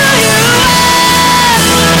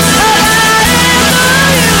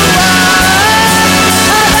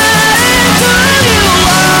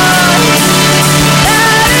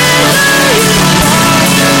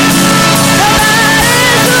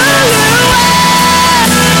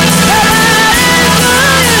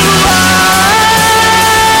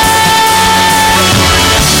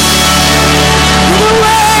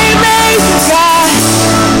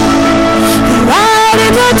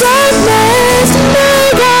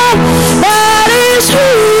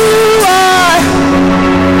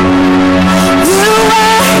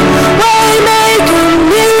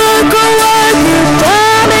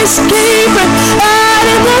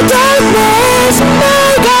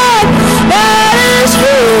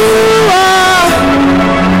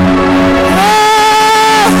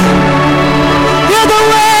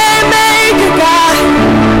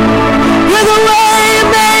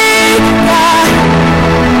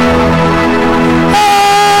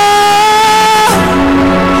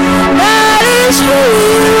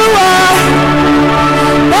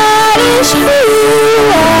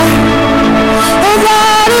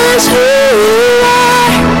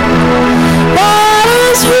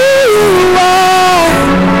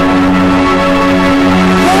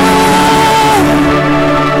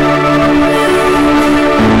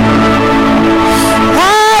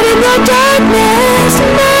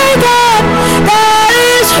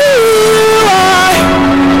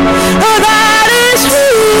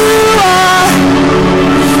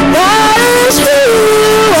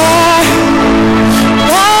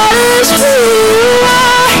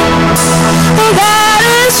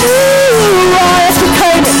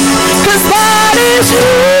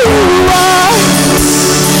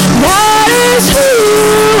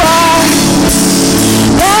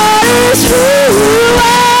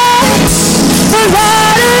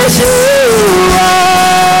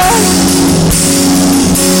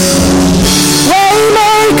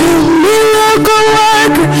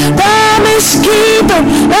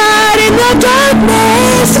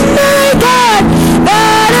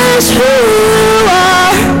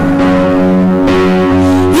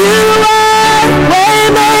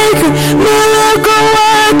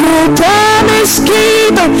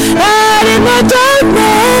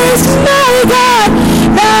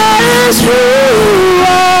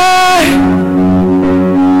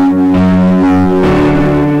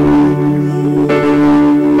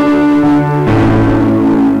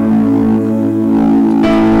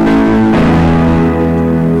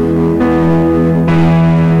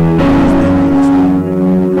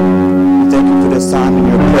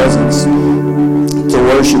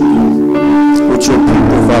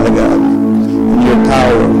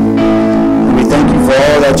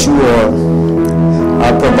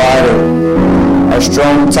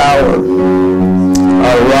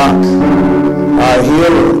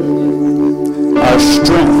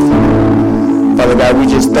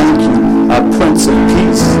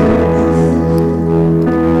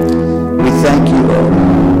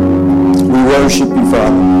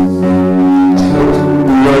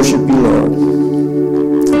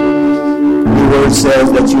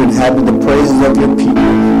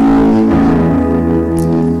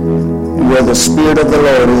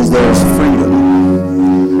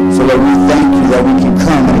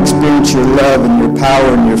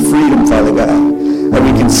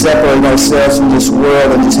Separate ourselves from this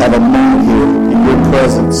world and just have a moment here in your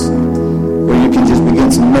presence where you can just begin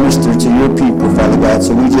to minister to your people, Father God.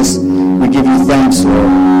 So we give you thanks, Lord.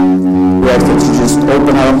 We ask that you just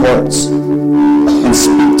open our hearts and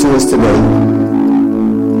speak to us today.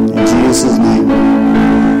 In Jesus' name,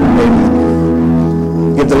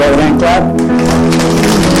 amen. Give the Lord a hand clap.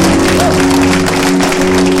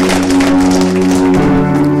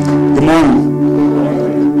 Good morning.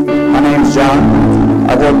 My name is John.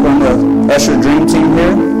 I work on the Usher Dream Team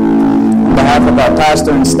here. On behalf of our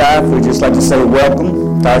pastor and staff, we'd just like to say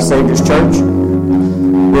welcome to Our Savior's Church.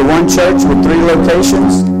 We're one church with 3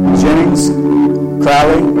 locations, Jennings,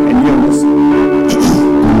 Crowley, and Eunice.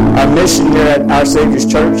 Our mission here at Our Savior's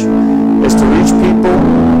Church is to reach people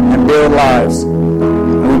and build lives.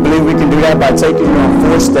 And we believe we can do that by taking you on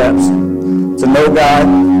 4 steps to know God,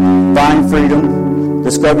 find freedom,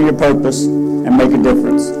 discover your purpose, and make a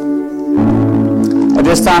difference. At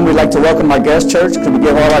this time, we'd like to welcome our guest church. Could we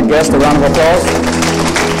give all our guests a round of applause?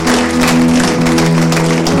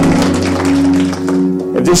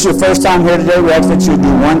 If this is your first time here today, we ask that you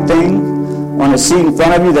do one thing. On the seat in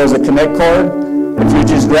front of you, there's a Connect card. If you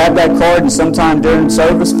just grab that card and sometime during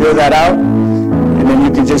service, fill that out. And then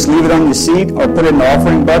you can just leave it on your seat or put it in the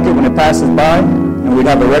offering bucket when it passes by, and we'd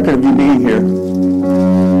have a record of you being here.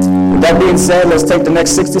 With that being said, let's take the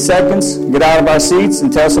next 60 seconds, get out of our seats,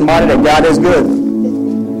 and tell somebody that God is good.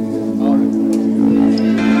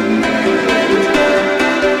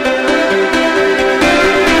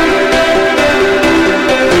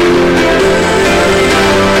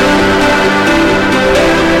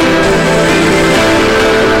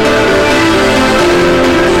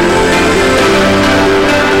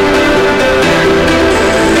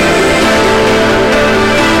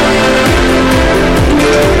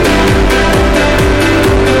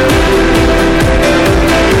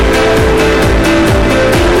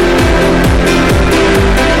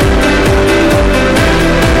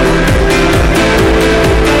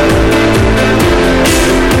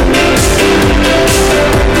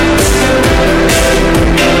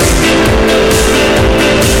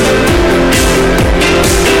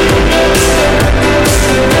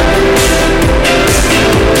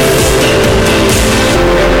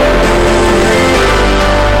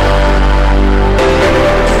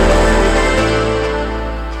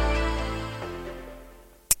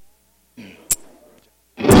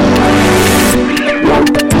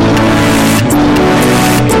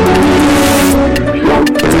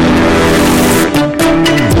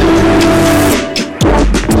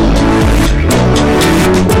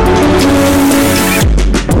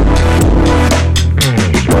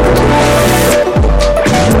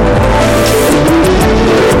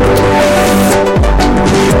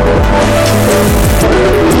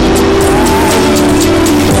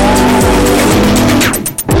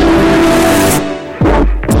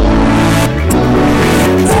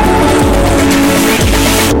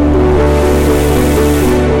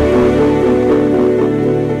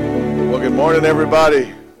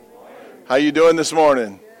 How you doing this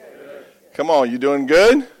morning? Come on, you doing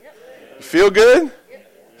good? You feel good?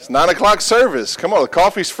 It's 9 o'clock service. Come on, the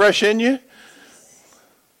coffee's fresh in you.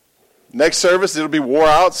 Next service, it'll be wore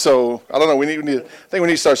out, so I don't know. I think we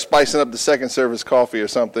need to start spicing up the second service coffee or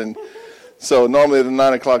something. So normally the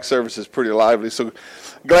 9 o'clock service is pretty lively. So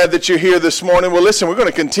glad that you're here this morning. Well, listen, we're going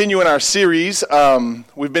to continue in our series.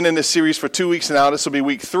 We've been in this series for 2 weeks now. This will be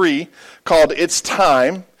week 3, called It's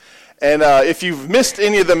Time. And if you've missed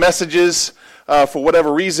any of the messages for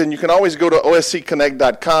whatever reason, you can always go to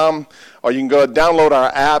oscconnect.com, or you can go download our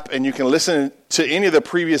app, and you can listen to any of the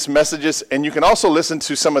previous messages. And you can also listen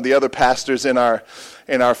to some of the other pastors in our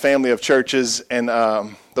family of churches, and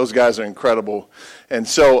those guys are incredible. And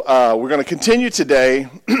so we're going to continue today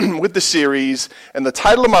with the series, and the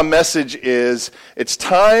title of my message is, It's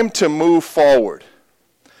Time to Move Forward.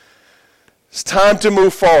 It's time to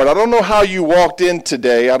move forward. I don't know how you walked in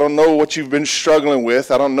today. I don't know what you've been struggling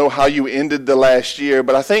with. I don't know how you ended the last year,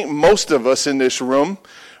 but I think most of us in this room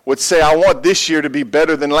would say, I want this year to be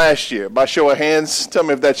better than last year. By show of hands, tell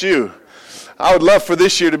me if that's you. I would love for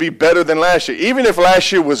this year to be better than last year. Even if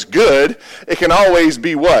last year was good, it can always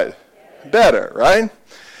be what? Better, right?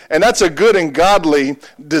 And that's a good and godly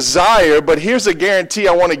desire, but here's a guarantee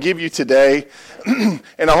I want to give you today,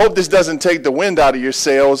 and I hope this doesn't take the wind out of your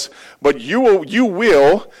sails, but you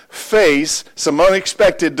will face some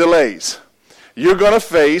unexpected delays. You're going to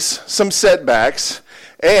face some setbacks,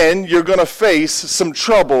 and you're going to face some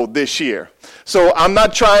trouble this year. So I'm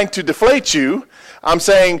not trying to deflate you. I'm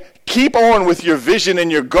saying keep on with your vision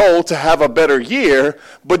and your goal to have a better year,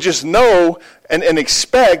 but just know and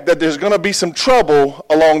expect that there's going to be some trouble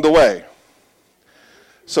along the way.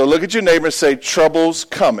 So look at your neighbor and say, trouble's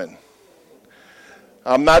coming.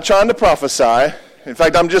 I'm not trying to prophesy. In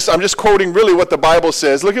fact, I'm just quoting really what the Bible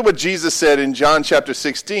says. Look at what Jesus said in John chapter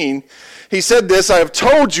 16. He said this, I have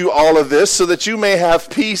told you all of this so that you may have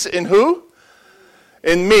peace in who?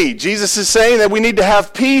 In me. Jesus is saying that we need to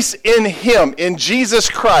have peace in him, in Jesus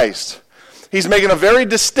Christ. He's making a very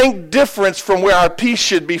distinct difference from where our peace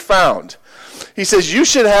should be found. He says, you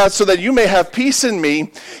should have, so that you may have peace in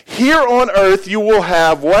me. Here on earth you will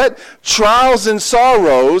have what? Trials and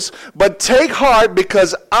sorrows, but take heart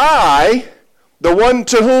because I, the one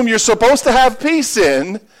to whom you're supposed to have peace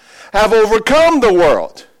in, have overcome the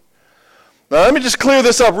world. Now let me just clear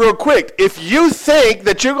this up real quick. If you think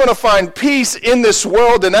that you're going to find peace in this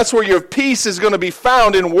world, and that's where your peace is going to be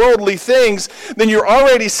found in worldly things, then you're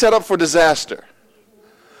already set up for disaster.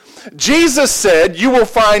 Jesus said, you will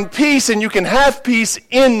find peace and you can have peace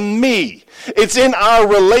in me. It's in our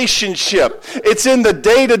relationship. It's in the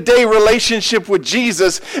day-to-day relationship with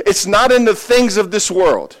Jesus. It's not in the things of this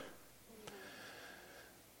world.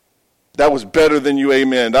 That was better than you,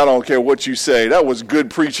 amen. I don't care what you say. That was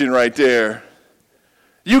good preaching right there.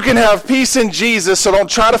 You can have peace in Jesus, so don't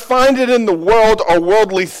try to find it in the world or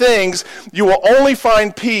worldly things. You will only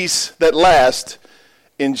find peace that lasts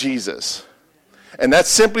in Jesus. And that's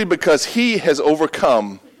simply because he has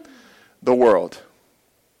overcome the world.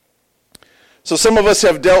 So some of us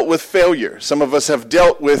have dealt with failure. Some of us have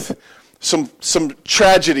dealt with some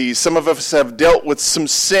tragedies. Some of us have dealt with some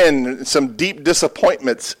sin, some deep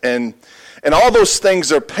disappointments. And all those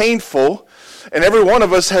things are painful. And every one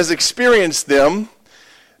of us has experienced them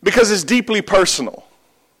because it's deeply personal.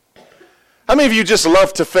 How many of you just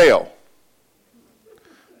love to fail?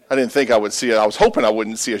 I didn't think I would see it. I was hoping I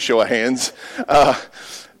wouldn't see a show of hands. But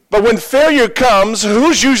when failure comes,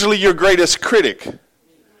 who's usually your greatest critic?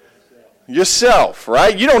 Yourself,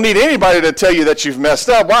 right? You don't need anybody to tell you that you've messed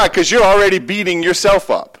up. Why? Because you're already beating yourself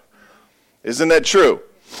up. Isn't that true?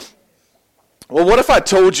 Well, what if I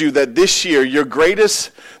told you that this year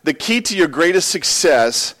the key to your greatest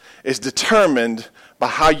success is determined by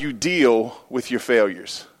how you deal with your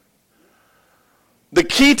failures? The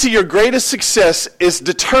key to your greatest success is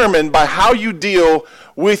determined by how you deal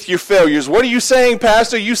with your failures. What are you saying,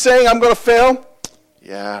 Pastor? Are you saying I'm going to fail?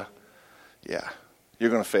 Yeah, you're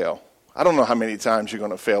going to fail. I don't know how many times you're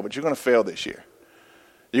going to fail, but you're going to fail this year.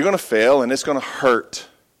 You're going to fail, and it's going to hurt.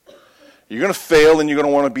 You're going to fail, and you're going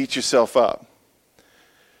to want to beat yourself up.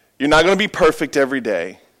 You're not going to be perfect every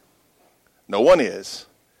day. No one is.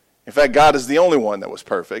 In fact, God is the only one that was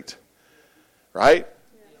perfect, right?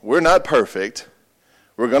 We're not perfect.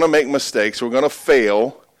 We're going to make mistakes. We're going to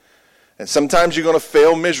fail. And sometimes you're going to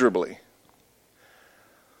fail miserably.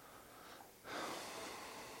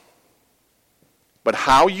 But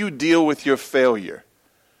how you deal with your failure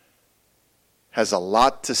has a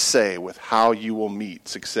lot to say with how you will meet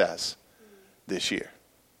success this year.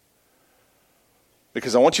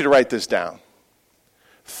 Because I want you to write this down.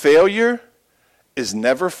 Failure is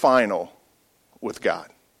never final with God.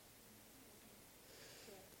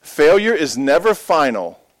 Failure is never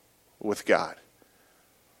final with God.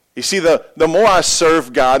 You see, the more I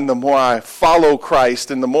serve God and the more I follow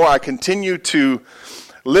Christ and the more I continue to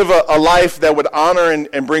live a life that would honor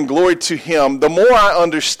and bring glory to Him, the more I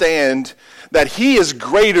understand that He is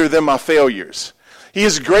greater than my failures. He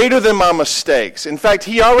is greater than my mistakes. In fact,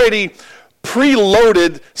 He already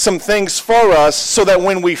preloaded some things for us so that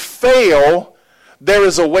when we fail, there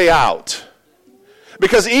is a way out.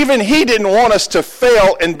 Because even He didn't want us to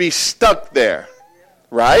fail and be stuck there.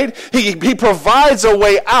 Right? He provides a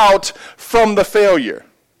way out from the failure.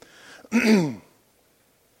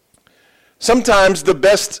 Sometimes the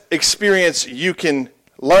best experience you can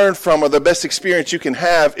learn from or the best experience you can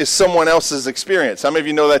have is someone else's experience. How many of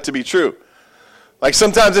you know that to be true? Like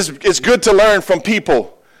sometimes it's good to learn from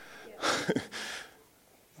people.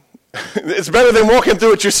 It's better than walking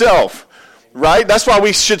through it yourself. Right? That's why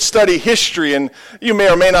we should study history. And you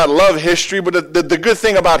may or may not love history, but the good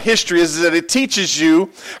thing about history is that it teaches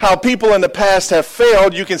you how people in the past have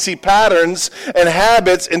failed. You can see patterns and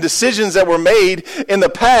habits and decisions that were made in the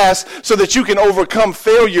past so that you can overcome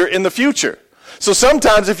failure in the future. So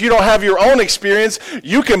sometimes if you don't have your own experience,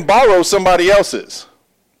 you can borrow somebody else's.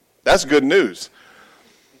 That's good news.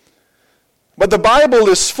 But the Bible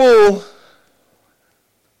is full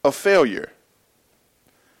of failure.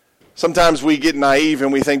 Sometimes we get naive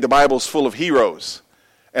and we think the Bible's full of heroes.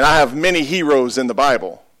 And I have many heroes in the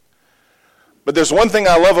Bible. But there's one thing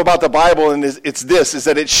I love about the Bible, and it's this, is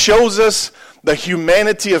that it shows us the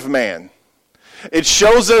humanity of man. It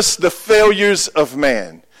shows us the failures of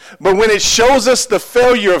man. But when it shows us the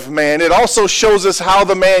failure of man, it also shows us how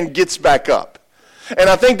the man gets back up. And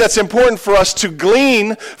I think that's important for us to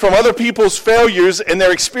glean from other people's failures and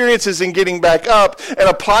their experiences in getting back up and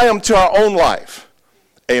apply them to our own life.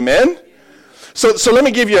 Amen? So let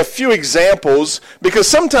me give you a few examples, because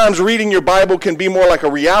sometimes reading your Bible can be more like a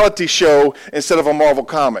reality show instead of a Marvel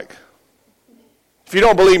comic. If you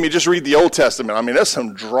don't believe me, just read the Old Testament. I mean, that's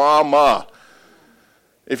some drama.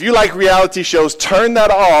 If you like reality shows, turn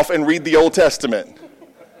that off and read the Old Testament.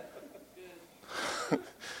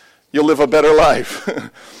 You'll live a better life.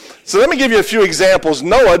 So let me give you a few examples.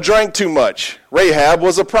 Noah drank too much. Rahab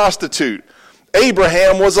was a prostitute.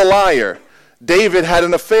 Abraham was a liar. David had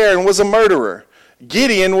an affair and was a murderer.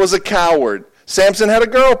 Gideon was a coward. Samson had a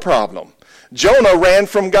girl problem. Jonah ran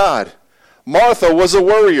from God. Martha was a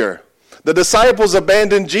worrier. The disciples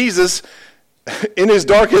abandoned Jesus in his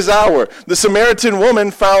darkest hour. The Samaritan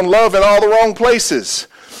woman found love in all the wrong places.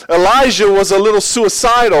 Elijah was a little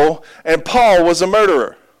suicidal, and Paul was a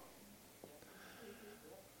murderer.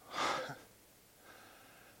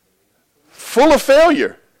 Full of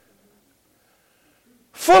failure.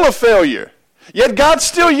 Full of failure. Yet God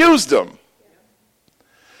still used them.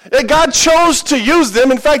 Yet God chose to use them.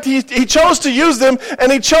 In fact, he chose to use them, and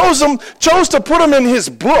he chose to put them in his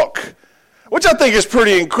book, which I think is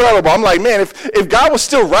pretty incredible. I'm like, man, if God was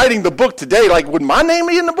still writing the book today, like, would my name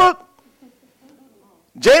be in the book?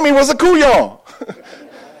 Jamie was a couillon.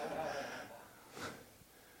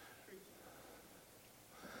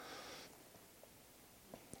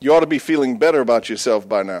 You ought to be feeling better about yourself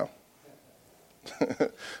by now.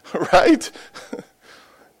 Right?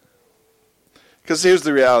 Because here's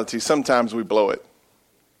the reality. Sometimes we blow it.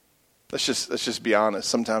 Let's just be honest.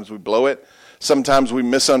 Sometimes we blow it. Sometimes we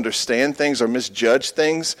misunderstand things or misjudge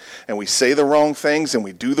things, and we say the wrong things and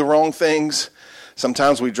we do the wrong things.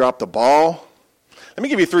 Sometimes we drop the ball. Let me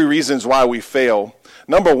give you 3 reasons why we fail.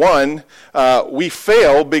 Number 1, we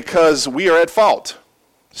fail because we are at fault.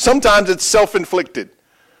 Sometimes it's self-inflicted.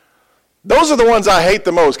 Those are the ones I hate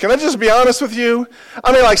the most. Can I just be honest with you?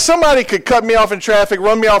 I mean, like, somebody could cut me off in traffic,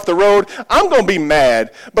 run me off the road. I'm going to be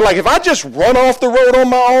mad. But, like, if I just run off the road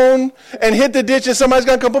on my own and hit the ditch and somebody's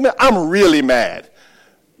going to come put me, I'm really mad.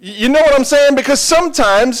 You know what I'm saying? Because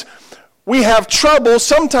sometimes we have trouble.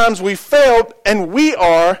 Sometimes we fail, and we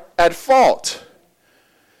are at fault.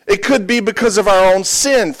 It could be because of our own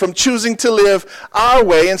sin, from choosing to live our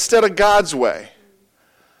way instead of God's way.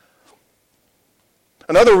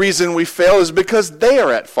 Another reason we fail is because they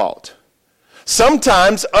are at fault.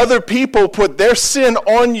 Sometimes other people put their sin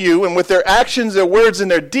on you, and with their actions, their words,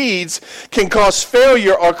 and their deeds can cause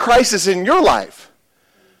failure or crisis in your life.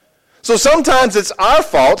 So sometimes it's our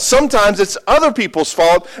fault, sometimes it's other people's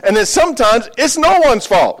fault, and then sometimes it's no one's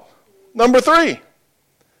fault. Number 3.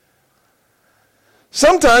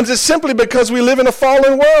 Sometimes it's simply because we live in a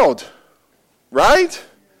fallen world. Right?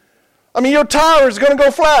 I mean, your tire is going to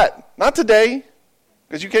go flat. Not today.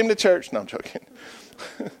 Because you came to church. No, I'm joking.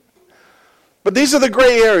 But these are the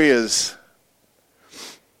gray areas.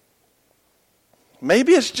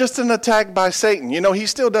 Maybe it's just an attack by Satan. You know, he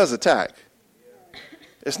still does attack.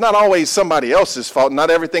 it's not always somebody else's fault. Not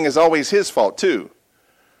everything is always his fault, too.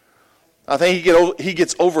 I think he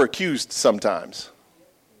gets over-accused sometimes.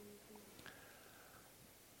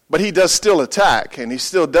 But he does still attack, and he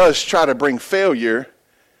still does try to bring failure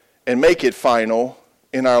and make it final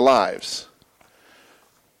in our lives.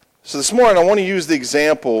 So this morning I want to use the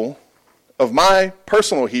example of my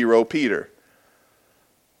personal hero, Peter.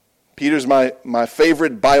 Peter's my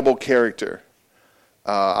favorite Bible character.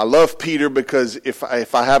 I love Peter because if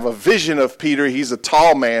I have a vision of Peter, he's a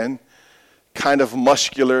tall man, kind of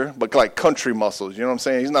muscular, but like country muscles. You know what I'm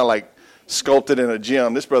saying? He's not like sculpted in a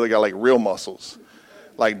gym. This brother got like real muscles.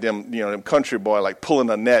 Like them, them country boy, like pulling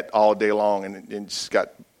a net all day long and just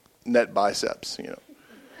got net biceps,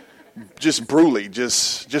 Just brutally,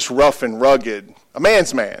 just rough and rugged. A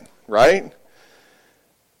man's man, right?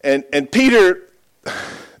 And Peter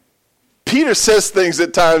says things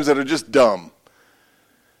at times that are just dumb.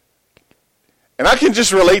 And I can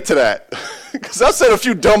just relate to that. Because I've said a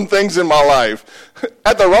few dumb things in my life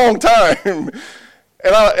at the wrong time.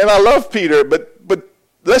 And I love Peter, but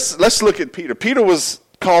let's look at Peter. Peter was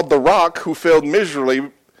called the rock who failed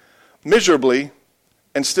miserably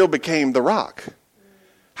and still became the rock.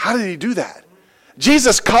 How did he do that?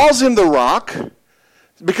 Jesus calls him the rock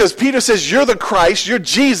because Peter says, you're the Christ, you're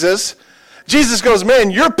Jesus. Jesus goes,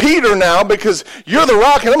 man, you're Peter now because you're the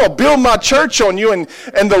rock and I'm going to build my church on you. And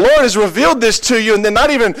the Lord has revealed this to you. And then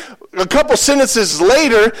not even a couple sentences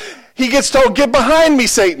later, he gets told, get behind me,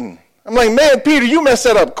 Satan. I'm like, man, Peter, you messed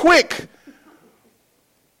that up quick.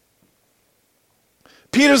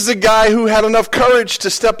 Peter's the guy who had enough courage to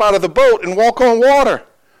step out of the boat and walk on water,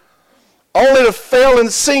 only to fail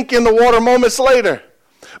and sink in the water moments later.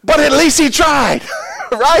 But at least he tried,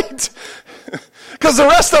 right? Because the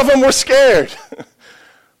rest of them were scared.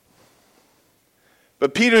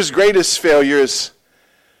 But Peter's greatest failure is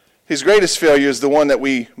the one that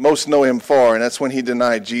we most know him for, and that's when he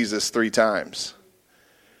denied Jesus 3 times.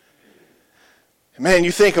 Man,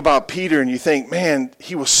 you think about Peter and you think, man,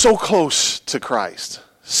 he was so close to Christ.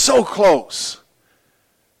 So close.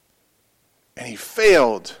 And he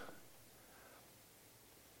failed.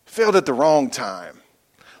 Failed at the wrong time.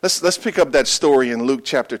 Let's pick up that story in Luke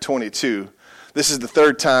chapter 22. This is the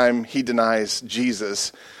 3rd time he denies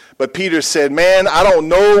Jesus. But Peter said, man, I don't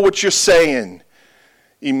know what you're saying.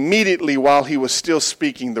 Immediately while he was still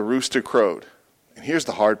speaking, the rooster crowed. And here's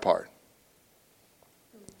the hard part.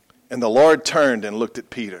 And the Lord turned and looked at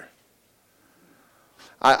Peter.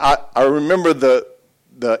 I remember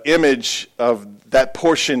the image of that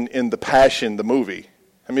portion in The Passion, the movie.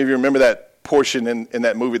 How many of you remember that portion in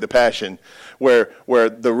that movie, The Passion, where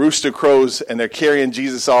the rooster crows and they're carrying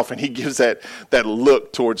Jesus off and he gives that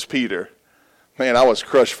look towards Peter? Man, I was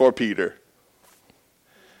crushed for Peter.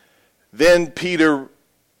 Then Peter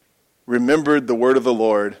remembered the word of the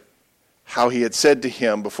Lord, how he had said to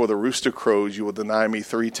him, before the rooster crows, you will deny me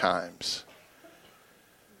 3 times.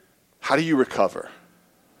 How do you recover?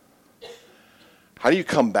 How do you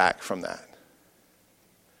come back from that?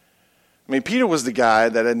 I mean, Peter was the guy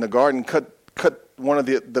that in the garden cut one of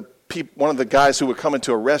the guys who were coming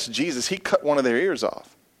to arrest Jesus. He cut one of their ears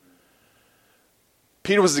off.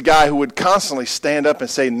 Peter was the guy who would constantly stand up and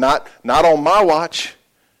say, not on my watch.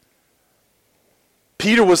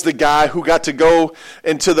 Peter was the guy who got to go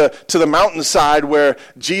into the mountainside where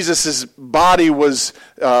Jesus' body was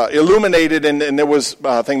illuminated, and there was,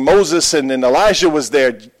 I think, Moses and Elijah was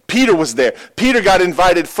there. Peter was there. Peter got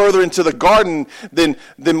invited further into the garden than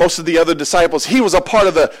most of the other disciples. He was a part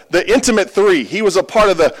of the intimate 3. He was a part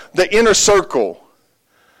of the inner circle.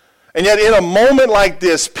 And yet in a moment like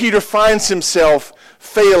this, Peter finds himself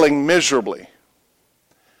failing miserably.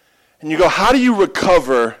 And you go, how do you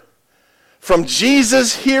recover from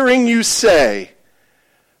Jesus hearing you say,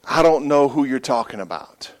 I don't know who you're talking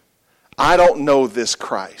about. I don't know this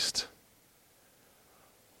Christ.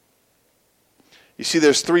 You see,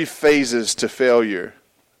 there's 3 phases to failure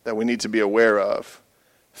that we need to be aware of.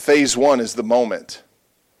 Phase 1 is the moment.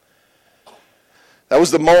 That was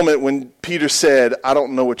the moment when Peter said, I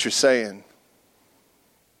don't know what you're saying.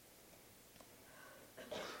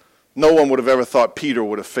 No one would have ever thought Peter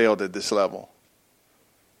would have failed at this level.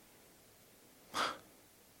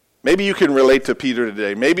 Maybe you can relate to Peter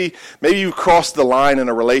today. Maybe you crossed the line in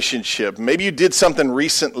a relationship. Maybe you did something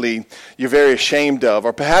recently you're very ashamed of,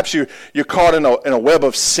 or perhaps you're caught in a web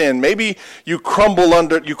of sin. Maybe you crumbled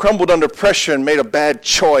under pressure and made a bad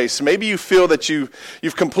choice. Maybe you feel that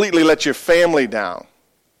you've completely let your family down.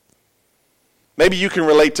 Maybe you can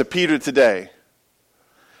relate to Peter today.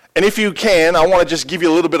 And if you can, I want to just give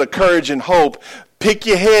you a little bit of courage and hope. Pick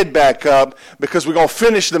your head back up, because we're going to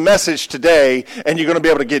finish the message today and you're going to be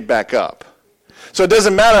able to get back up. So it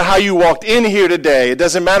doesn't matter how you walked in here today. It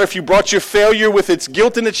doesn't matter if you brought your failure with its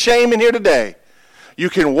guilt and its shame in here today. You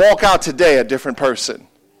can walk out today a different person.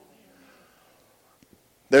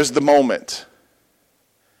 There's the moment.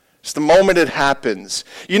 It's the moment it happens.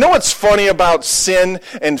 You know what's funny about sin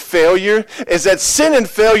and failure? Is that sin and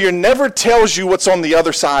failure never tells you what's on the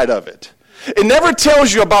other side of it. It never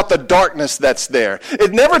tells you about the darkness that's there.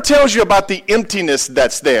 It never tells you about the emptiness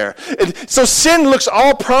that's there. So sin looks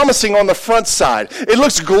all promising on the front side. It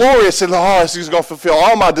looks glorious and, this is going to fulfill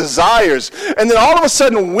all my desires. And then all of a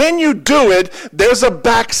sudden, when you do it, there's a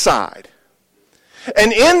backside.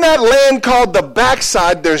 And in that land called the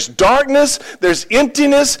backside, there's darkness, there's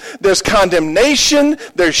emptiness, there's condemnation,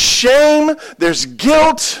 there's shame, there's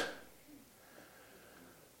guilt.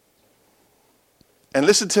 And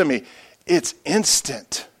listen to me. It's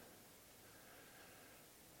instant.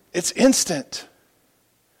 It's instant.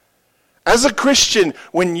 As a Christian,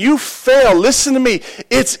 when you fail, listen to me,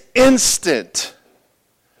 it's instant.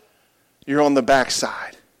 You're on the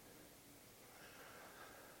backside.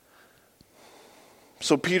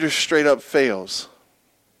 So Peter straight up fails,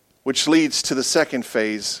 which leads to the second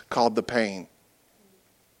phase called the pain.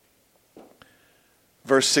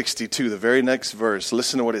 Verse 62, the very next verse,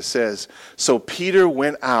 listen to what it says. So Peter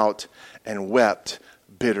went out and wept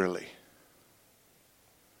bitterly.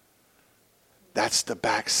 That's the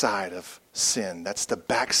backside of sin. That's the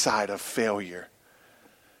backside of failure.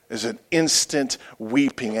 There's an instant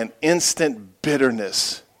weeping, an instant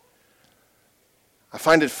bitterness. I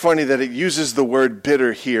find it funny that it uses the word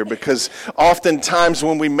bitter here, because oftentimes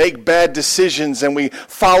when we make bad decisions and we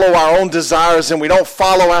follow our own desires and we don't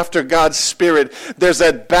follow after God's Spirit, there's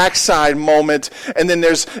that backside moment, and then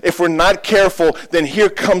if we're not careful, then here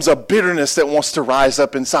comes a bitterness that wants to rise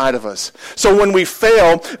up inside of us. So when we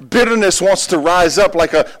fail, bitterness wants to rise up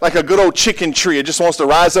like a good old chicken tree. It just wants to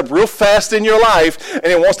rise up real fast in your life, and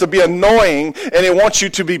it wants to be annoying, and it wants you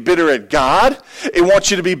to be bitter at God. It wants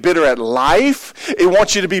you to be bitter at life. It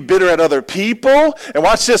wants you to be bitter at other people. And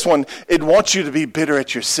watch this one. It wants you to be bitter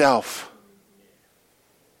at yourself.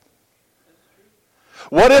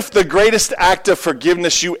 What if the greatest act of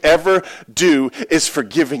forgiveness you ever do is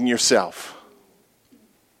forgiving yourself?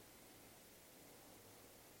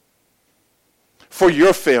 For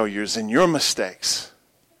your failures and your mistakes.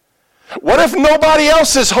 What if nobody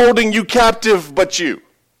else is holding you captive but you?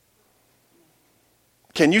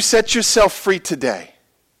 Can you set yourself free today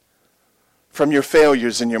from your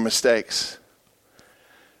failures and your mistakes?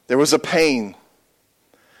 There was a pain.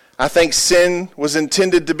 I think sin was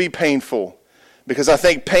intended to be painful, because I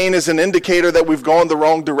think pain is an indicator that we've gone the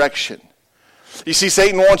wrong direction. You see,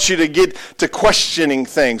 Satan wants you to get to questioning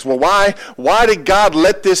things. Well, why did God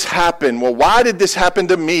let this happen? Well, why did this happen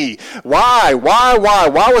to me? Why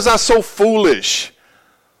was I so foolish?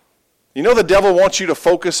 You know, the devil wants you to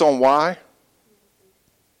focus on why.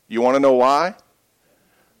 You want to know why?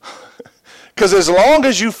 Because as long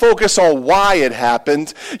as you focus on why it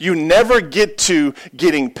happened, you never get to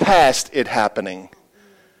getting past it happening.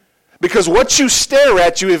 Because what you stare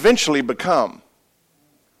at, you eventually become.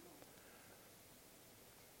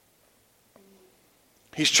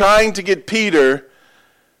 He's trying to get Peter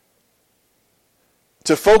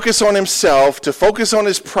to focus on himself, to focus on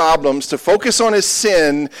his problems, to focus on his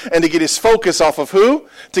sin, and to get his focus off of who?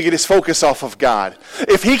 To get his focus off of God.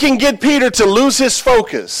 If he can get Peter to lose his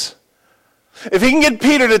focus, if he can get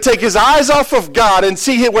Peter to take his eyes off of God and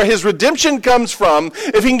see where his redemption comes from,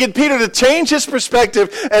 if he can get Peter to change his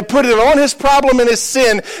perspective and put it on his problem and his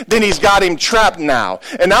sin, then he's got him trapped now.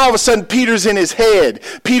 And now all of a sudden Peter's in his head.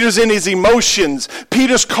 Peter's in his emotions.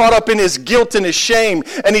 Peter's caught up in his guilt and his shame.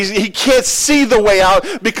 And he can't see the way out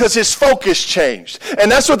because his focus changed.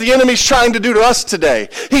 And that's what the enemy's trying to do to us today.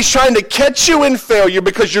 He's trying to catch you in failure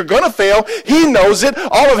because you're going to fail. He knows it.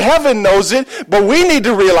 All of heaven knows it. But we need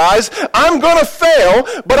to realize, I'm going to fail,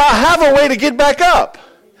 but I have a way to get back up.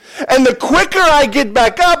 And the quicker I get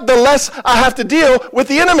back up, the less I have to deal with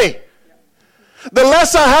the enemy. The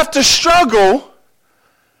less I have to struggle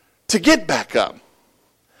to get back up.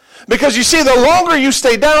 Because you see, the longer you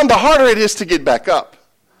stay down, the harder it is to get back up.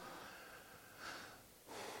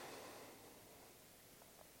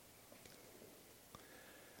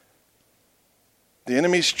 The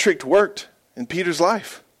enemy's trick worked in Peter's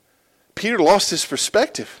life. Peter lost his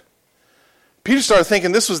perspective. Peter started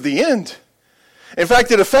thinking this was the end. In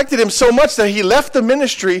fact, it affected him so much that he left the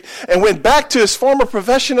ministry and went back to his former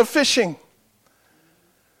profession of fishing.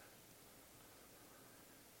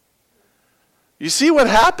 You see what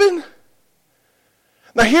happened?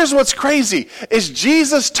 Now here's what's crazy, is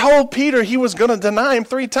Jesus told Peter he was going to deny him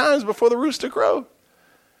 3 times before the rooster crowed.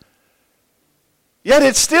 Yet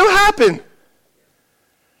it still happened.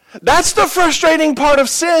 That's the frustrating part of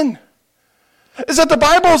sin, is that the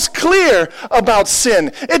Bible's clear about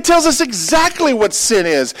sin. It tells us exactly what sin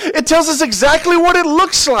is. It tells us exactly what it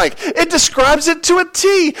looks like. It describes it to a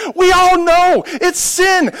T. We all know it's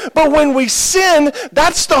sin. But when we sin,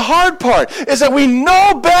 that's the hard part, is that we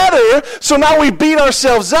know better, so now we beat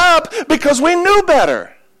ourselves up because we knew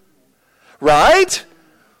better. Right?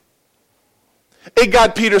 It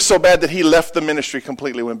got Peter so bad that he left the ministry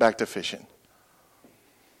completely, went back to fishing.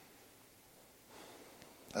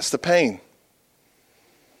 That's the pain.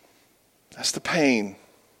 That's the pain.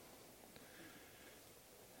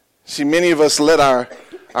 See, many of us let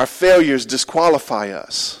our failures disqualify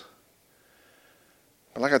us.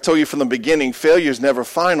 But like I told you from the beginning, failure is never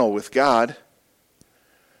final with God.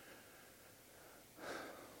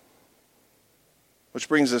 Which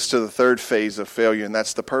brings us to the third phase of failure, and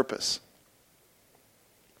that's the purpose.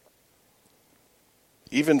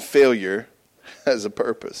 Even failure has a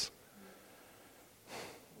purpose.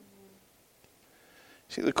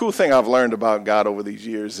 See, the cool thing I've learned about God over these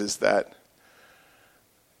years is that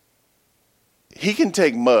He can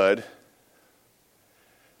take mud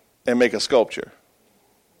and make a sculpture.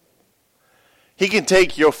 He can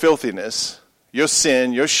take your filthiness, your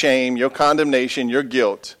sin, your shame, your condemnation, your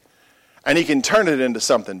guilt, and He can turn it into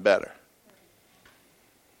something better.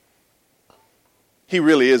 He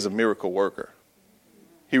really is a miracle worker.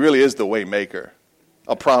 He really is the way maker,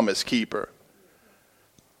 a promise keeper.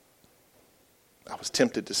 I was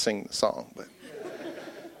tempted to sing the song, but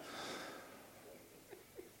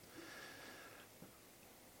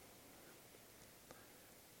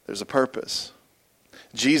there's a purpose.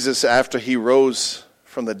 Jesus, after He rose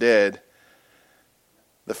from the dead,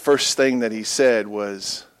 the first thing that He said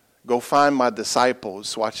was, "Go find my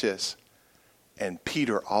disciples," watch this, "and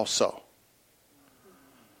Peter also."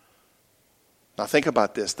 Now think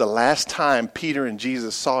about this. The last time Peter and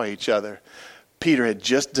Jesus saw each other, Peter had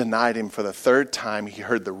just denied Him for the third time. He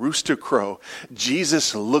heard the rooster crow.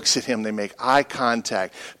 Jesus looks at him. They make eye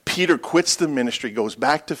contact. Peter quits the ministry, goes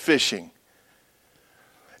back to fishing.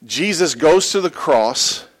 Jesus goes to the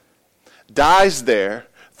cross, dies there.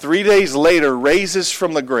 3 days later, raises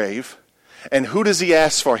from the grave. And who does He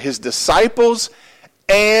ask for? His disciples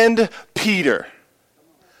and Peter.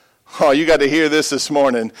 Oh, you got to hear this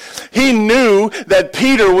morning. He knew that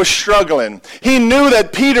Peter was struggling. He knew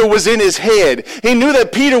that Peter was in his head. He knew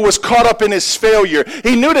that Peter was caught up in his failure.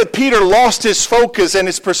 He knew that Peter lost his focus and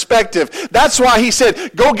his perspective. That's why He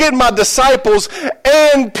said, "Go get my disciples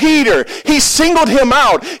and Peter." He singled him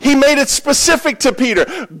out. He made it specific to Peter.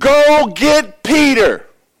 Go get Peter.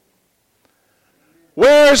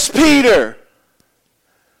 Where's Peter?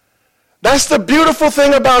 That's the beautiful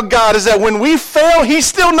thing about God, is that when we fail, He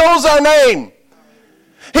still knows our name.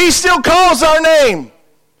 He still calls our name.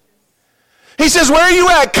 He says, "Where are you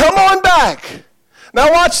at? Come on back."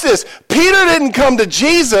 Now watch this. Peter didn't come to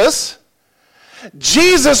Jesus.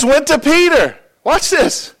 Jesus went to Peter. Watch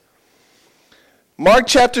this. Mark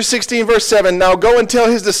chapter 16, verse 7. "Now go and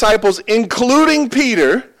tell His disciples, including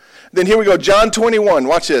Peter." Then here we go, John 21.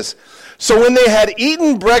 Watch this. "So when they had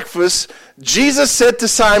eaten breakfast, Jesus said to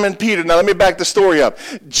Simon Peter," now let me back the story up.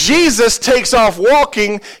 Jesus takes off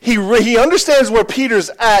walking. He understands where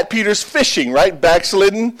Peter's at. Peter's fishing, right?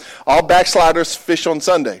 Backslidden. All backsliders fish on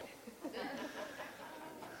Sunday.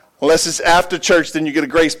 Unless it's after church, then you get a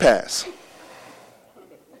grace pass.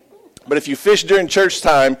 But if you fish during church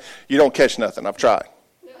time, you don't catch nothing. I've tried.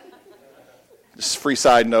 Just a free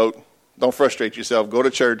side note. Don't frustrate yourself. Go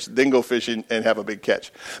to church, then go fishing, and have a big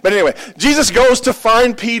catch. But anyway, Jesus goes to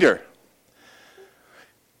find Peter.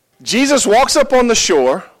 Jesus walks up on the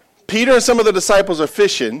shore. Peter and some of the disciples are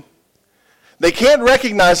fishing. They can't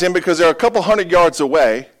recognize Him because they're a couple 100 yards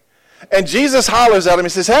away. And Jesus hollers at him. He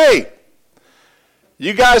says, "Hey,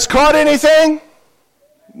 you guys caught anything?"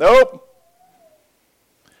 "Nope."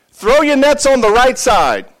 "Throw your nets on the right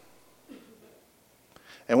side."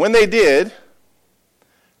 And when they did,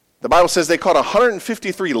 the Bible says they caught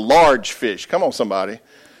 153 large fish. Come on, somebody.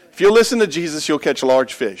 If you listen to Jesus, you'll catch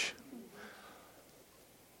large fish.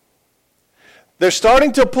 They're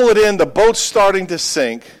starting to pull it in. The boat's starting to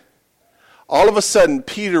sink. All of a sudden,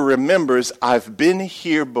 Peter remembers, "I've been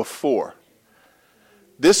here before.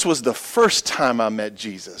 This was the first time I met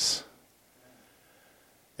Jesus."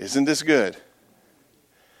 Isn't this good?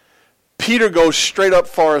 Peter goes straight up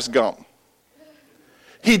Forrest Gump.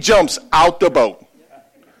 He jumps out the boat.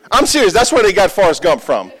 I'm serious. That's where they got Forrest Gump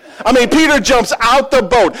from. I mean, Peter jumps out the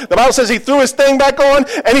boat. The Bible says he threw his thing back on,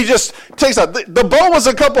 and he just takes out. The boat was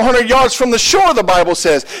a couple 100 yards from the shore, the Bible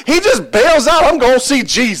says. He just bails out. "I'm going to see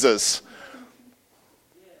Jesus."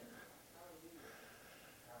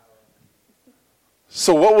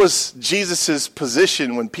 So what was Jesus'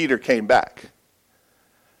 position when Peter came back?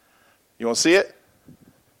 You want to see it?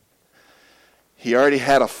 He already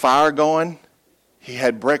had a fire going. He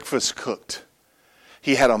had breakfast cooked.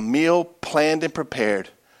 He had a meal planned and prepared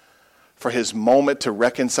for his moment to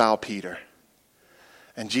reconcile Peter.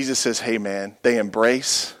 And Jesus says, hey man, they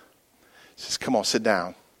embrace. He says, come on, sit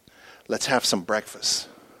down. Let's have some breakfast.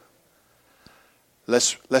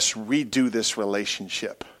 Let's redo this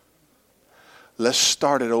relationship. Let's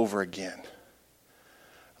start it over again.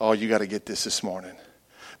 Oh, you got to get this morning.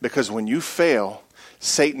 Because when you fail,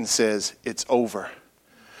 Satan says it's over.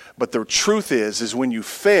 But the truth is when you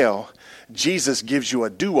fail, Jesus gives you a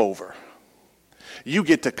do-over. You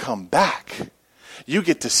get to come back. You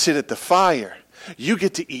get to sit at the fire. You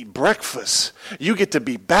get to eat breakfast. You get to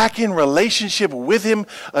be back in relationship with him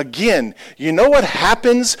again. You know what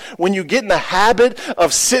happens when you get in the habit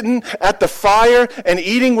of sitting at the fire and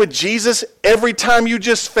eating with Jesus every time you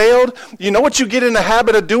just failed? You know what you get in the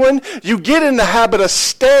habit of doing? You get in the habit of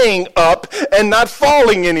staying up and not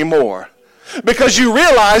falling anymore. Because you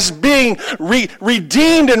realize being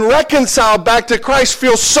redeemed and reconciled back to Christ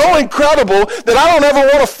feels so incredible that I don't ever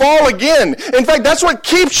want to fall again. In fact, that's what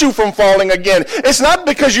keeps you from falling again. It's not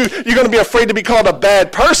because you're going to be afraid to be called a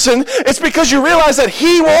bad person. It's because you realize that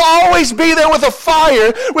he will always be there with a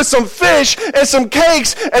fire, with some fish and some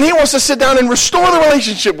cakes, and he wants to sit down and restore the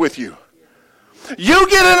relationship with you. You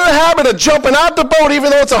get into the habit of jumping out the boat even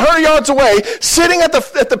though it's 100 yards away, sitting at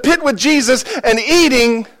the pit with Jesus and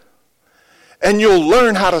eating, and you'll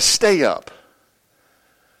learn how to stay up.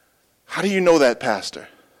 How do you know that, Pastor?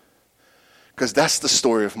 Because that's the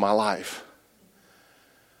story of my life.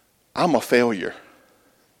 I'm a failure.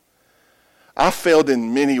 I failed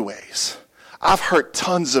in many ways. I've hurt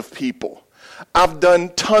tons of people. I've done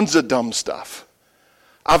tons of dumb stuff.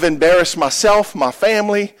 I've embarrassed myself, my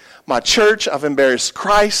family, my church. I've embarrassed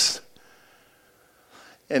Christ.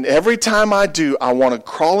 And every time I do, I want to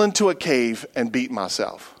crawl into a cave and beat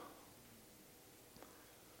myself.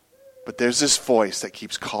 But there's this voice that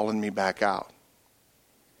keeps calling me back out.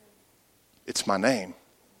 It's my name.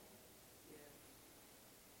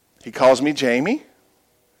 He calls me Jamie,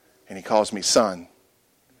 and he calls me son.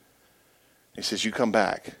 He says, you come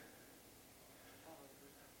back.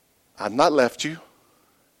 I've not left you.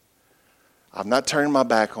 I've not turned my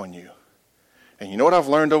back on you. And you know what I've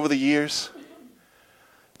learned over the years?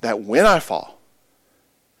 That when I fall,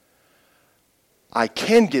 I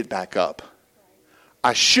can get back up.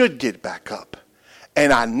 I should get back up.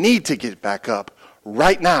 And I need to get back up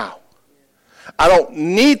right now. I don't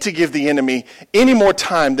need to give the enemy any more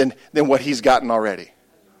time than what he's gotten already.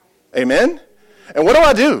 Amen? And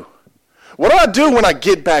what do? What do I do when I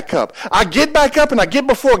get back up? I get back up and I get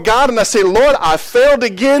before God and I say, Lord, I failed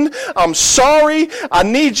again. I'm sorry. I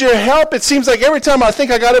need your help. It seems like every time I think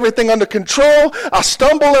I got everything under control, I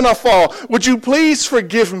stumble and I fall. Would you please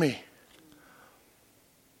forgive me?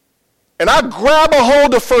 And I grab a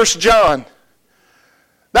hold of 1 John.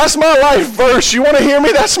 That's my life verse. You want to hear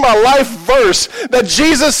me? That's my life verse. That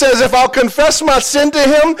Jesus says if I'll confess my sin to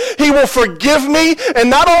him, he will forgive me. And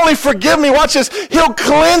not only forgive me, watch this, he'll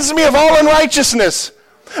cleanse me of all unrighteousness.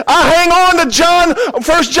 I hang on to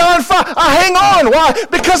 1 John 5. I hang on. Why?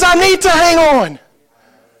 Because I need to hang on.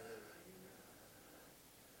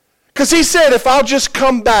 Because he said if I'll just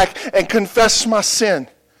come back and confess my sin,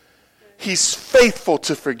 he's faithful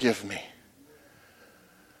to forgive me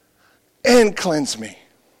and cleanse me.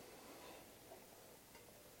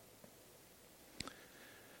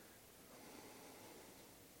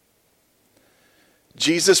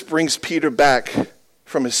 Jesus brings Peter back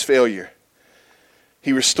from his failure.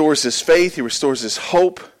 He restores his faith. He restores his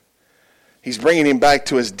hope. He's bringing him back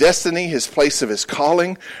to his destiny, his place of his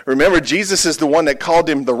calling. Remember, Jesus is the one that called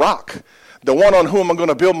him the rock. The one on whom I'm going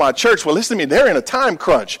to build my church. Well, listen to me. They're in a time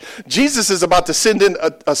crunch. Jesus is about to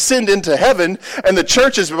ascend into heaven, and the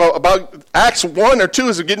church is about Acts 1 or 2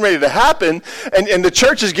 is getting ready to happen, and the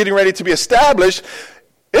church is getting ready to be established.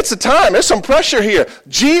 It's a time. There's some pressure here.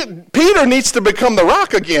 Peter needs to become the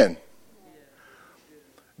rock again.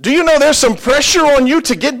 Do you know there's some pressure on you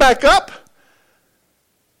to get back up?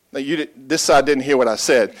 Now, this side didn't hear what I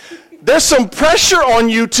said. There's some pressure on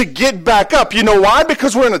you to get back up. You know why?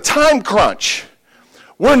 Because we're in a time crunch.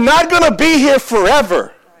 We're not going to be here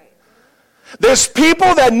forever. There's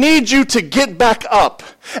people that need you to get back up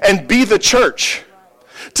and be the church,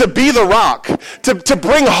 to be the rock, to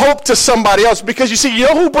bring hope to somebody else. Because you see, you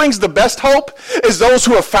know who brings the best hope? Is those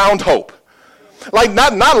who have found hope. Like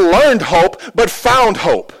not learned hope, but found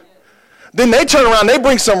hope. Then they turn around, they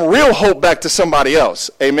bring some real hope back to somebody else.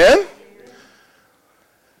 Amen?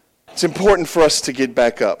 It's important for us to get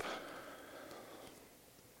back up.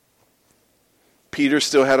 Peter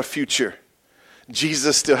still had a future.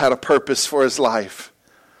 Jesus still had a purpose for his life.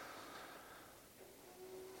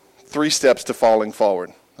 3 steps to falling forward.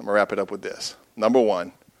 I'm going to wrap it up with this. Number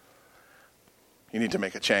 1, you need to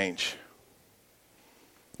make a change.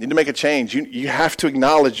 You need to make a change. You have to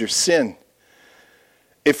acknowledge your sin.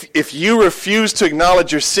 If you refuse to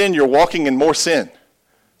acknowledge your sin, you're walking in more sin.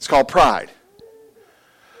 It's called pride.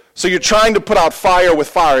 So you're trying to put out fire with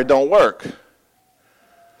fire. It don't work.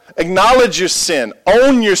 Acknowledge your sin.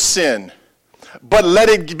 Own your sin. But let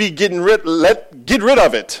it be get rid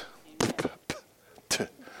of it.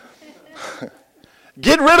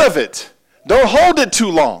 Get rid of it. Don't hold it too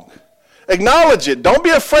long. Acknowledge it. Don't be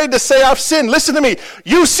afraid to say, I've sinned. Listen to me.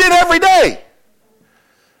 You sin every day.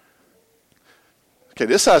 Okay,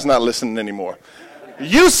 this side's not listening anymore.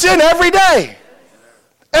 You sin every day.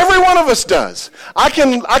 Every one of us does. I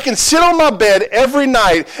can sit on my bed every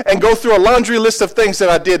night and go through a laundry list of things that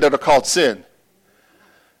I did that are called sin.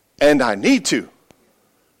 And I need to.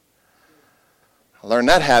 I learned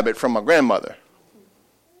that habit from my grandmother.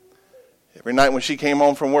 Every night when she came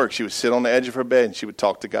home from work, she would sit on the edge of her bed and she would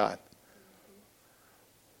talk to God.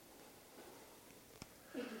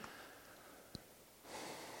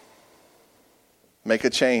 Make a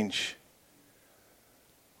change.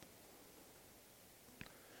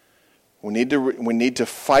 We need to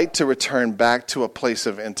fight to return back to a place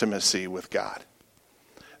of intimacy with God.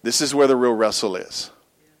 This is where the real wrestle is.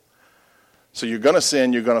 So you're going to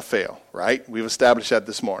sin, you're going to fail, right? We've established that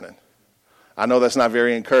this morning. I know that's not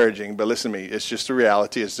very encouraging, but listen to me. It's just the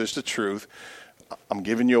reality. It's just the truth. I'm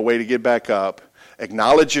giving you a way to get back up.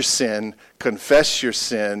 Acknowledge your sin. Confess your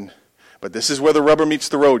sin. But this is where the rubber meets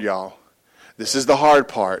the road, y'all. This is the hard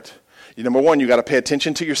part. Number 1, you got to pay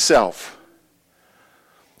attention to yourself.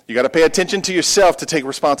 You got to pay attention to yourself to take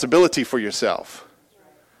responsibility for yourself.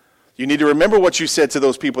 You need to remember what you said to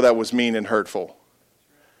those people that was mean and hurtful.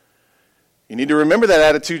 You need to remember that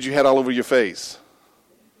attitude you had all over your face.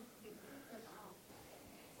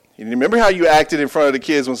 You need to remember how you acted in front of the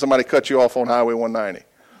kids when somebody cut you off on Highway 190.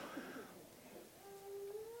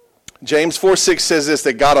 James 4:6 says this,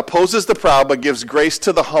 that God opposes the proud but gives grace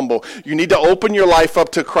to the humble. You need to open your life up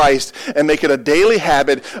to Christ and make it a daily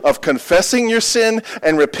habit of confessing your sin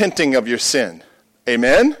and repenting of your sin.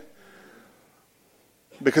 Amen?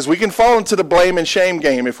 Because we can fall into the blame and shame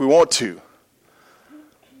game if we want to.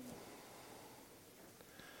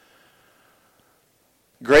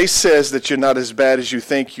 Grace says that you're not as bad as you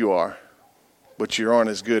think you are, but you aren't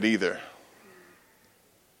as good either.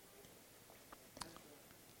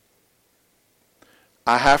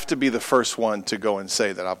 I have to be the first one to go and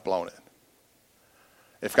say that I've blown it.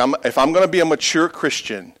 If I'm going to be a mature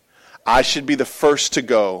Christian, I should be the first to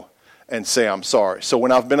go and say I'm sorry. So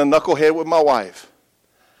when I've been a knucklehead with my wife,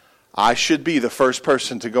 I should be the first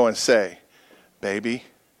person to go and say, baby,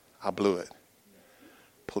 I blew it.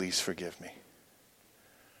 Please forgive me.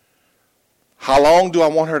 How long do I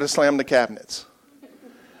want her to slam the cabinets?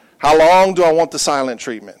 How long do I want the silent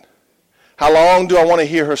treatment? How long do I want to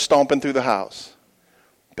hear her stomping through the house?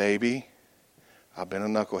 Baby, I've been a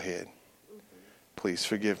knucklehead. Please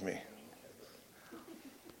forgive me.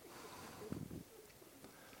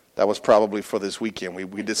 That was probably for this weekend.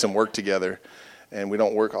 We did some work together, and we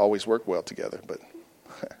don't always work well together. But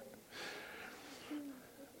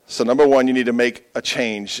so number 1, you need to make a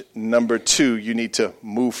change. Number 2, you need to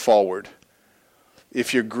move forward.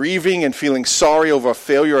 If you're grieving and feeling sorry over a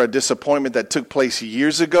failure or a disappointment that took place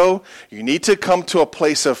years ago, you need to come to a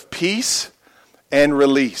place of peace and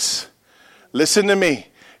release. Listen to me.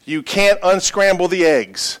 You can't unscramble the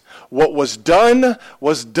eggs. What was done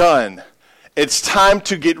was done. It's time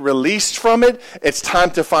to get released from it. It's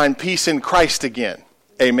time to find peace in Christ again.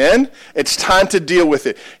 Amen? It's time to deal with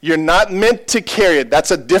it. You're not meant to carry it.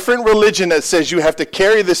 That's a different religion that says you have to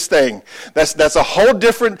carry this thing. That's a whole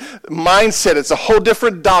different mindset. It's a whole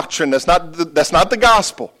different doctrine. That's not the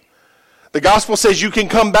gospel. The gospel says you can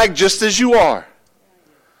come back just as you are.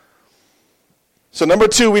 So number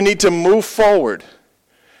 2, we need to move forward.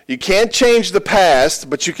 You can't change the past,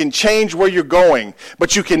 but you can change where you're going.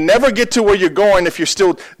 But you can never get to where you're going if you're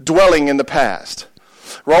still dwelling in the past.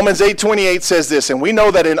 Romans 8:28 says this, and we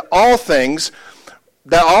know that all things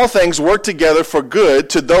work together for good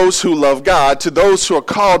to those who love God, to those who are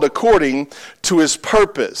called according to his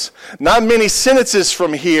purpose. Not many sentences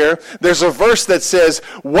from here, there's a verse that says,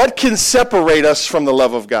 what can separate us from the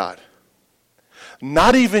love of God?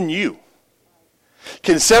 Not even you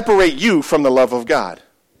can separate you from the love of God,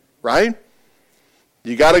 right?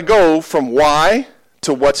 You got to go from why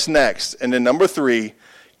to what's next. And then number 3,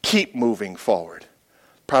 keep moving forward.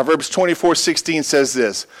 Proverbs 24:16 says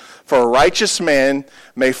this, For a righteous man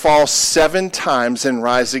may fall 7 times and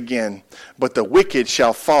rise again, but the wicked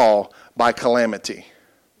shall fall by calamity.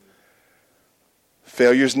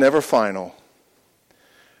 Failure's never final.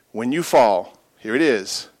 When you fall, here it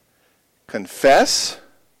is. Confess,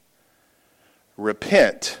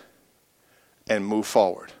 repent, and move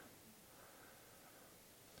forward.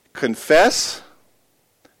 Confess,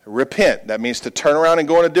 repent. That means to turn around and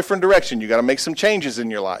go in a different direction. You got to make some changes in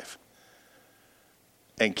your life.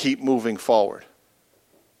 And keep moving forward.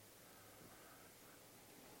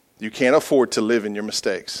 You can't afford to live in your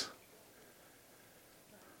mistakes.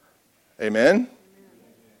 Amen?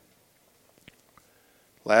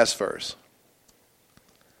 Last verse.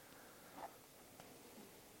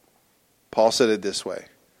 Paul said it this way.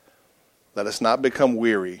 Let us not become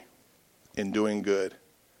weary in doing good.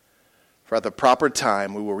 For at the proper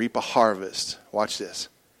time we will reap a harvest. Watch this.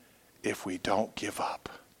 If we don't give up.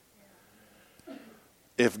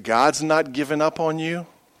 If God's not giving up on you,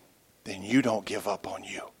 then you don't give up on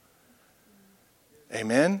you.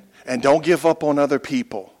 Amen? And don't give up on other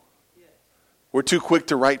people. We're too quick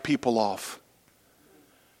to write people off.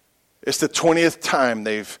 It's the 20th time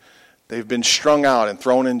they've been strung out and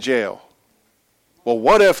thrown in jail. Well,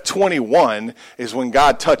 what if 21 is when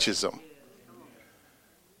God touches them?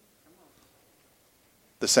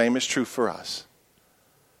 The same is true for us.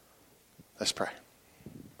 Let's pray.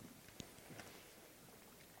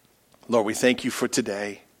 Lord, we thank you for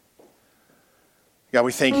today. God,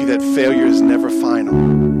 we thank you that failure is never final.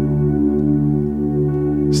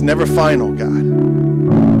 It's never final, God.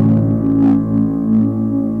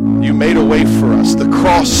 You made a way for us. The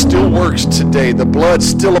cross still works today. The blood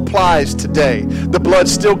still applies today. The blood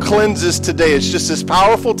still cleanses today. It's just as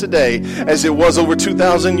powerful today as it was over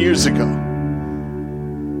 2,000 years ago.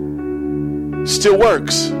 Still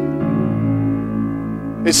works.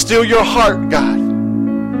 It's still your heart, God,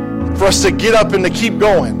 for us to get up and to keep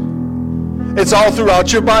going. It's all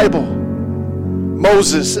throughout your Bible.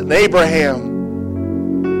 Moses and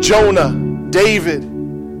Abraham, Jonah, David,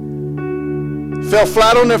 fell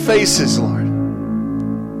flat on their faces, Lord.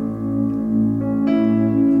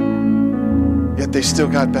 Yet they still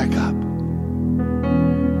got back up.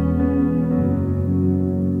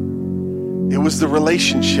 It was the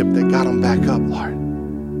relationship that got them back up, Lord.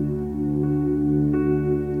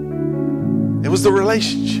 It was the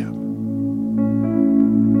relationship.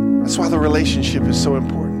 That's why the relationship is so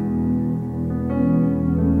important.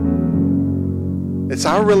 It's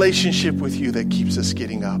our relationship with you that keeps us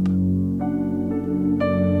getting up.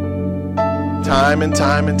 Time and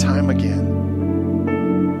time and time again.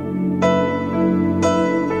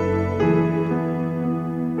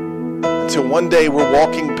 Until one day we're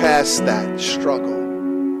walking past that struggle,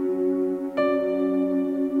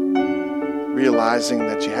 realizing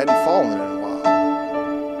that you hadn't fallen in a while.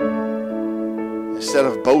 Instead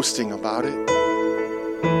of boasting about it,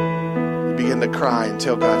 you begin to cry and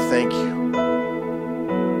tell God, thank you.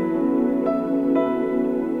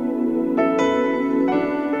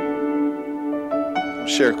 I'll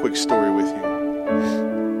share a quick story with you.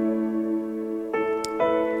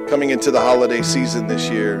 Coming into the holiday season this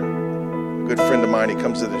year, a good friend of mine, he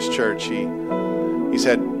comes to this church. He's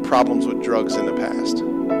had problems with drugs in the past.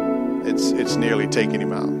 It's nearly taken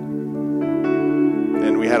him out.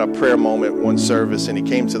 And we had a prayer moment, one service, and he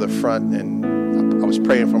came to the front, and I was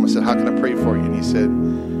praying for him. I said, how can I pray for you? And he said,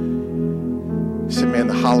 man,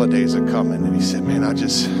 the holidays are coming. And he said, man,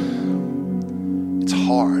 it's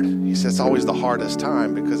hard. He said, it's always the hardest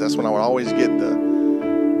time because that's when I would always get the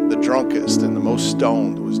drunkest and the most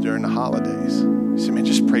stoned was during the holidays. He said, man,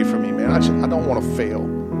 just pray for me, man. I don't want to fail.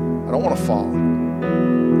 I don't want to fall.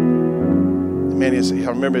 And man, I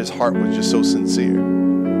remember his heart was just so sincere.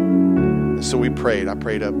 And so we prayed. I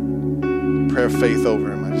prayed a prayer of faith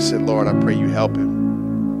over him. I just said, Lord, I pray you help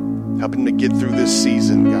him. Help him to get through this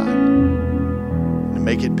season, God. And to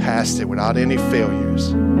make it past it without any failures.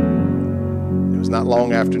 It was not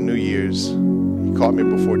long after New Year's. He caught me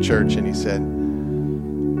before church and he said,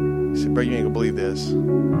 bro, you ain't gonna believe this.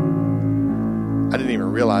 I didn't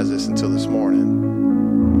even realize this until this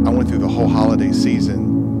morning. I went through the whole holiday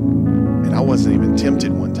season and I wasn't even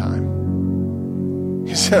tempted one time.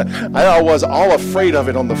 He said, I was all afraid of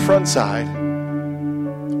it on the front side.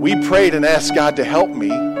 We prayed and asked God to help me,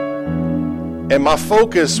 and my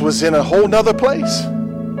focus was in a whole nother place.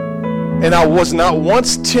 And I was not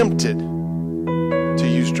once tempted to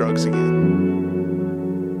use drugs again.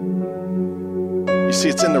 You see,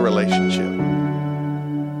 it's in the relationship.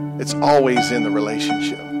 It's always in the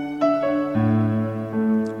relationship.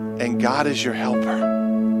 And God is your helper.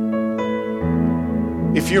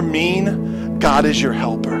 If you're mean, God is your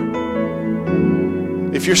helper.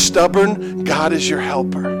 If you're stubborn, God is your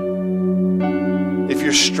helper. If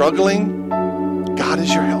you're struggling, God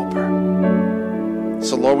is your helper.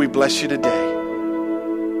 So Lord, we bless you today.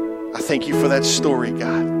 I thank you for that story,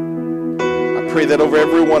 God. I pray that over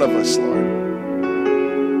every one of us,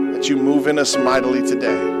 Lord, that you move in us mightily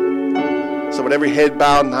today. So with every head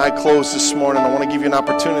bowed and eye closed this morning, I want to give you an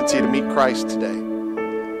opportunity to meet Christ today.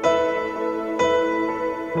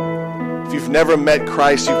 If you've never met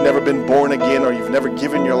Christ, you've never been born again, or you've never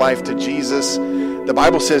given your life to Jesus, the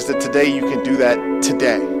Bible says that today you can do that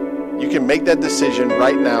today. You can make that decision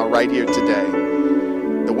right now, right here today.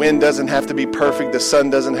 The wind doesn't have to be perfect. The sun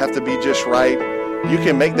doesn't have to be just right. You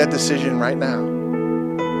can make that decision right now.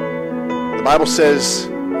 The Bible says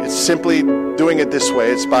it's simply doing it this way.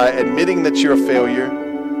 It's by admitting that you're a failure,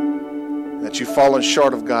 that you've fallen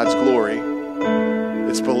short of God's glory.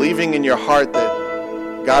 It's believing in your heart that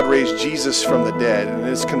God raised Jesus from the dead, and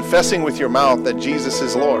it's confessing with your mouth that Jesus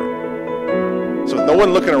is Lord. So with no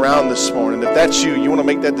one looking around this morning, if that's you, you want to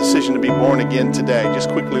make that decision to be born again today, just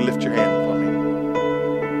quickly lift your hand for me.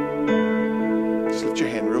 Just lift your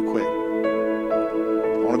hand real quick.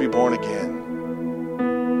 I want to be born again.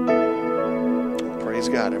 Praise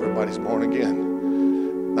God, everybody's born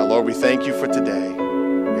again. Now, Lord, we thank you for today.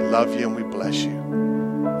 We love you and we bless you.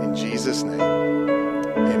 In Jesus' name,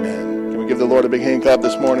 amen. Can we give the Lord a big hand clap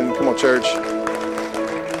this morning? Come on, church.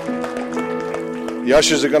 The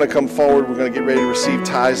ushers are going to come forward. We're going to get ready to receive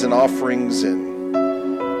tithes and offerings. And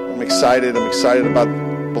I'm excited. I'm excited about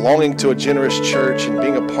belonging to a generous church and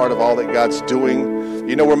being a part of all that God's doing.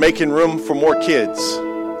 You know, we're making room for more kids.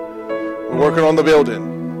 We're working on the building.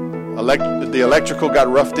 The electrical got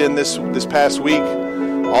roughed in this past week.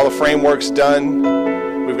 All the framework's done.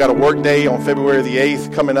 We've got a work day on February the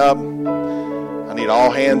 8th coming up. I need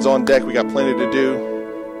all hands on deck. We got plenty to do.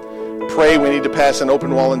 Pray. We need to pass an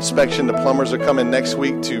open wall inspection. The plumbers are coming next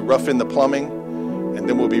week to rough in the plumbing, and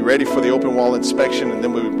then we'll be ready for the open wall inspection, and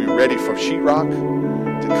then we'll be ready for sheetrock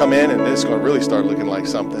to come in, and then it's going to really start looking like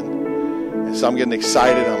something. And so I'm getting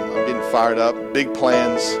excited. I'm getting fired up. Big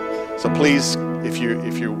plans. So please, if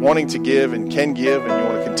you're wanting to give and can give, and you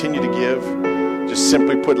want to continue to give, just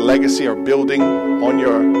simply put legacy or building on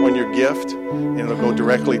your gift, and it'll go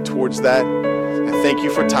directly towards that. And thank you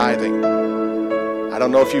for tithing. I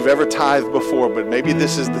don't know if you've ever tithed before, but maybe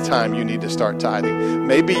this is the time you need to start tithing.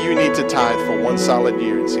 Maybe you need to tithe for one solid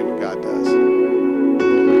year and see what God does.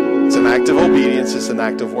 It's an act of obedience. It's an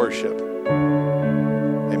act of worship.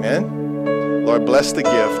 Amen? Lord, bless the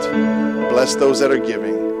gift. Bless those that are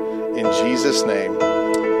giving. In Jesus' name,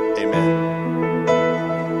 amen.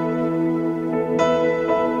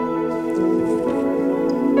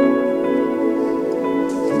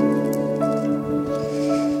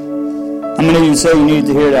 How many of you say you needed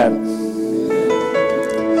to hear that?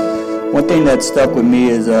 One thing that stuck with me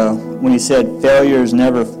is when he said failure is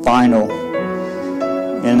never final.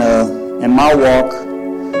 In my walk,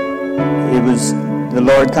 it was the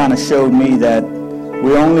Lord kind of showed me that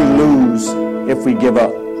we only lose if we give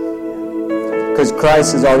up, because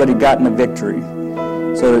Christ has already gotten the victory.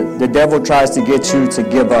 So the devil tries to get you to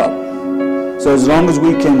give up. So as long as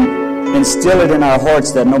we can instill it in our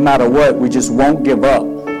hearts that no matter what, we just won't give up,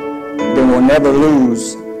 then we'll never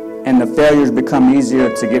lose, and the failures become easier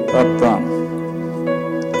to get up from.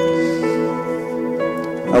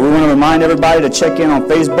 We want to remind everybody to check in on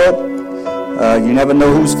Facebook. You never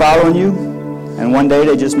know who's following you, and one day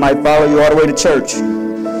they just might follow you all the way to church.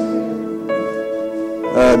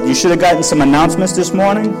 You should have gotten some announcements this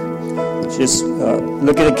morning. Just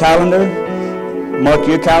look at the calendar, mark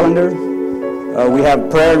your calendar. We have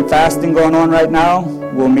prayer and fasting going on right now.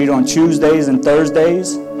 We'll meet on Tuesdays and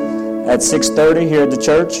Thursdays at 6:30 here at the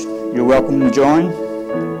church. You're welcome to join.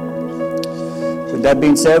 With that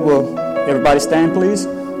being said, will everybody stand, please?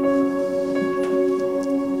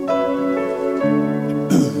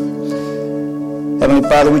 Heavenly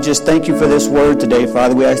Father, we just thank you for this word today,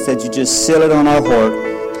 Father. We ask that you just seal it on our heart,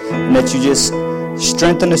 and that you just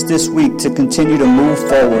strengthen us this week to continue to move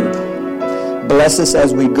forward. Bless us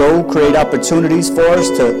as we go. Create opportunities for us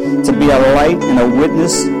to be a light and a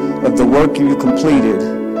witness of the work you completed.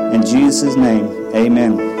 In Jesus' name,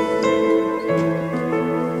 amen.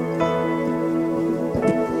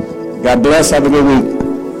 God bless. Have a good week.